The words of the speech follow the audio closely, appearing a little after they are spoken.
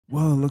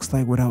Well, it looks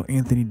like without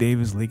Anthony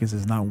Davis, Lakers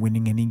is not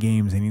winning any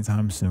games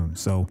anytime soon.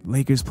 So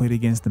Lakers played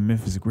against the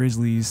Memphis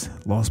Grizzlies,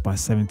 lost by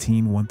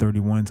 17,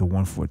 131 to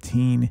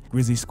 114.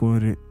 Grizzlies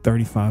scored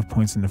 35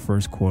 points in the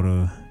first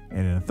quarter.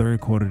 And in the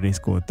third quarter, they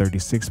scored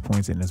 36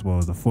 points, and as well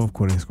as the fourth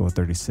quarter, they scored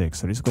 36.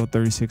 So they scored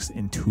 36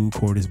 in 2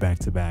 quarters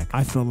back-to-back.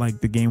 I felt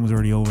like the game was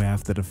already over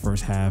after the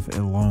first half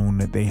alone.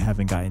 They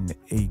haven't gotten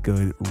a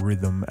good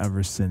rhythm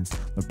ever since.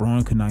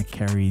 LeBron could not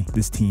carry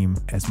this team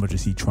as much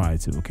as he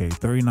tried to, okay?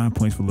 39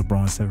 points for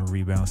LeBron, 7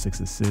 rebounds, 6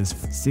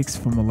 assists, 6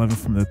 from 11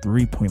 from the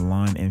three-point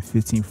line, and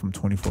 15 from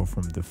 24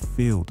 from the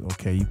field,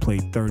 okay? You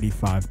played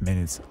 35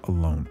 minutes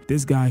alone.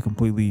 This guy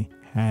completely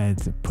had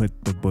to put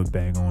the book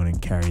bag on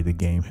and carry the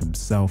game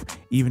himself,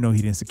 even though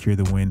he didn't secure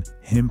the win.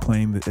 Him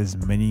playing as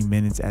many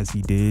minutes as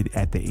he did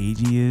at the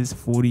age he is,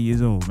 40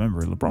 years old.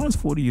 Remember, LeBron's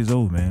 40 years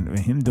old, man. And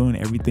him doing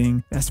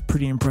everything, that's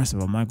pretty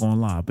impressive. I'm not gonna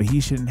lie, but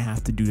he shouldn't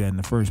have to do that in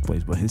the first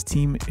place. But his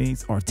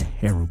teammates are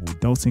terrible.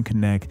 Dalton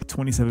Connect,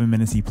 27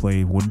 minutes he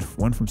played, one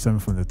from 7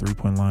 from the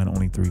three-point line,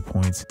 only 3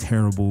 points.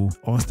 Terrible.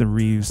 Austin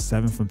Reeves,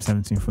 7 from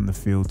 17 from the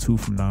field, 2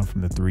 from 9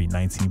 from the three,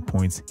 19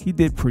 points. He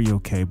did pretty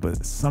okay,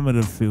 but some of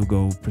the field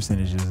goal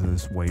percentage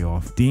is way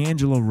off.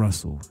 D'Angelo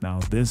Russell. Now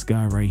this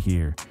guy right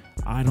here,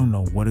 I don't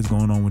know what is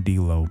going on with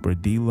D'Lo,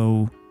 but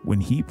D'Lo, when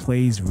he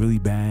plays really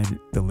bad,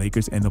 the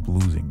Lakers end up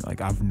losing.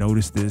 Like, I've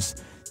noticed this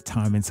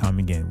time and time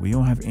again. We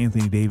don't have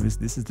Anthony Davis.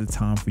 This is the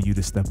time for you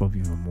to step up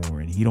even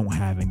more, and he don't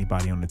have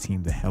anybody on the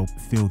team to help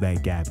fill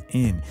that gap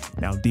in.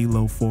 Now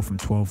D'Lo, 4 from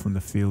 12 from the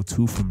field,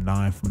 2 from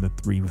 9 from the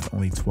three with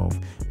only 12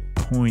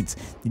 points.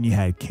 Then you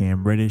had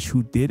Cam Reddish,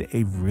 who did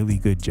a really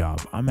good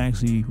job. I'm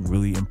actually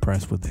really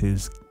impressed with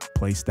his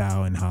play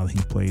style and how he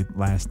played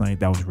last night.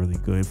 That was really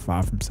good.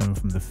 5 from 7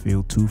 from the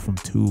field, 2 from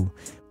 2.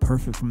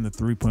 Perfect from the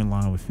three-point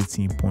line with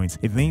 15 points.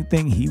 If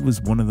anything, he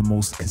was one of the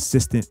most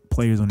consistent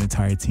players on the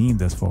entire team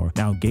thus far.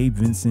 Now, Gabe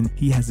Vincent,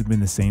 he hasn't been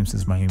the same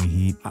since Miami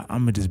Heat.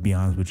 I'm going to just be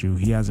honest with you.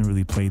 He hasn't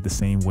really played the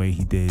same way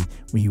he did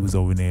when he was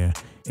over there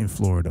in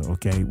Florida,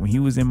 okay? When he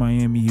was in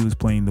Miami, he was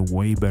playing the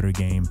way better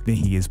game than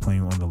he is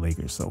playing on the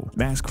Lakers. So,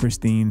 Max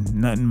Christine,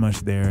 nothing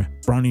much there.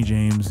 Bronny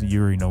James,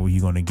 you already know what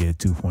you're going to get.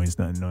 2 points,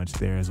 nothing much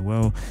there as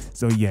well.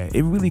 So, yeah,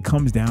 it really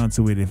comes down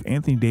to it. If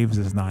Anthony Davis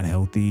is not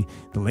healthy,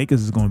 the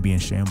Lakers is going to be in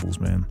shambles,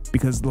 man.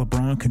 Because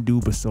LeBron can do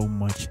but so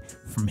much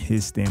from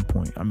his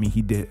standpoint. I mean,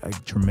 he did a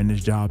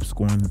tremendous job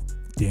scoring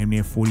damn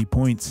near 40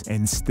 points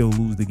and still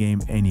lose the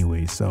game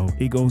anyway. So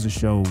it goes to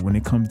show, when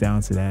it comes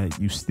down to that,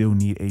 you still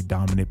need a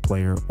dominant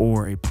player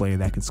or a player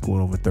that can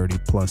score over 30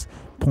 plus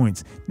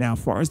points. Now,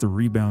 as far as the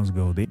rebounds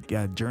go, they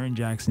got Jaren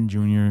Jackson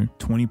Jr.,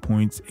 20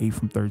 points, 8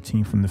 from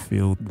 13 from the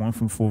field, 1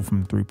 from 4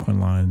 from the three-point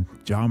line.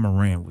 Ja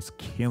Morant was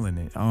killing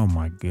it. Oh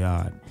my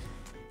God.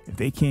 If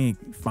they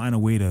can't find a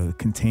way to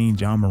contain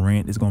Ja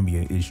Morant, it's going to be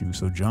an issue.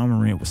 So Ja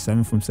Morant was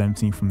 7 from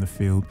 17 from the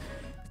field,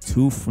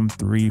 2 from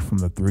 3 from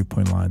the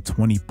three-point line,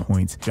 20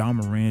 points. Ja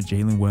Morant,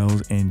 Jalen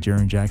Wells, and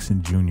Jaren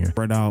Jackson Jr.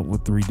 spread out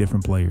with 3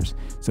 different players.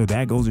 So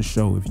that goes to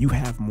show, if you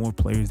have more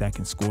players that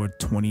can score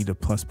 20 to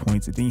plus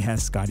points, and then you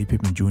have Scottie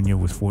Pippen Jr.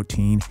 with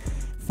 14,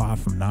 5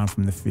 from 9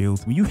 from the field.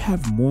 When you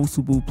have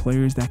multiple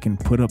players that can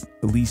put up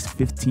at least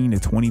 15 to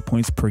 20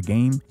 points per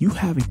game, you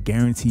have a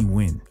guaranteed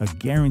win. A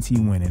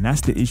guaranteed win. And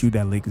that's the issue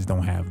that Lakers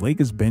don't have.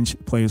 Lakers bench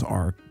players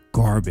are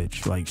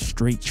garbage, like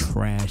straight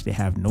trash. They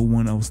have no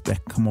one else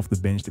that come off the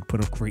bench to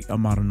put a great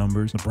amount of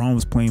numbers. LeBron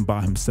was playing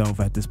by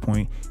himself at this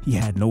point. He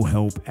had no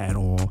help at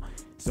all.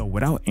 So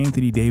without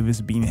Anthony Davis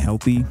being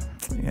healthy,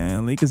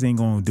 Lakers ain't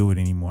going to do it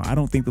anymore. I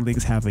don't think the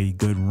Lakers have a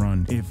good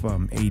run if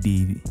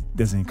AD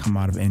doesn't come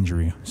out of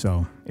injury.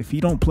 So if he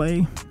don't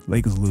play,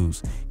 Lakers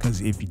lose. Because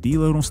if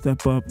D'Lo don't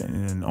step up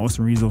and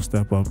Austin Reeves don't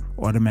step up,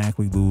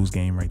 automatically lose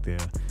game right there.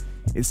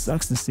 It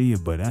sucks to see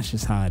it, but that's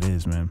just how it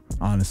is, man.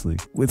 Honestly,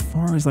 with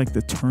far as like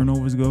the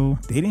turnovers go,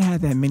 they didn't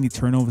have that many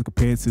turnovers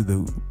compared to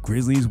the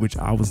Grizzlies, which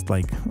I was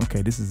like,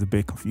 okay, this is a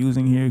bit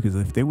confusing here, because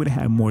if they would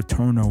have had more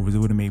turnovers, it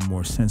would have made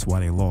more sense why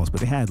they lost.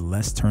 But they had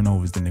less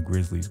turnovers than the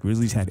Grizzlies.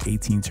 Grizzlies had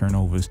 18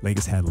 turnovers,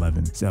 Lakers had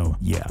 11. So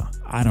yeah,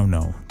 I don't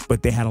know,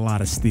 but they had a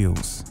lot of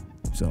steals.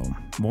 So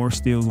more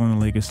steals on the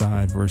Lakers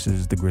side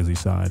versus the Grizzlies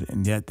side,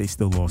 and yet they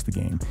still lost the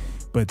game.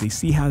 But they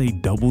see how they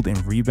doubled in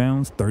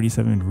rebounds,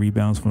 37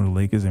 rebounds for the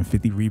Lakers and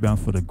 50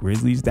 rebounds for the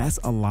Grizzlies. That's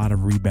a lot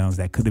of rebounds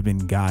that could have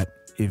been got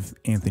if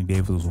Anthony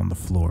Davis was on the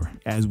floor.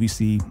 As we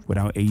see,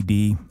 without AD,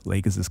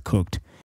 Lakers is cooked.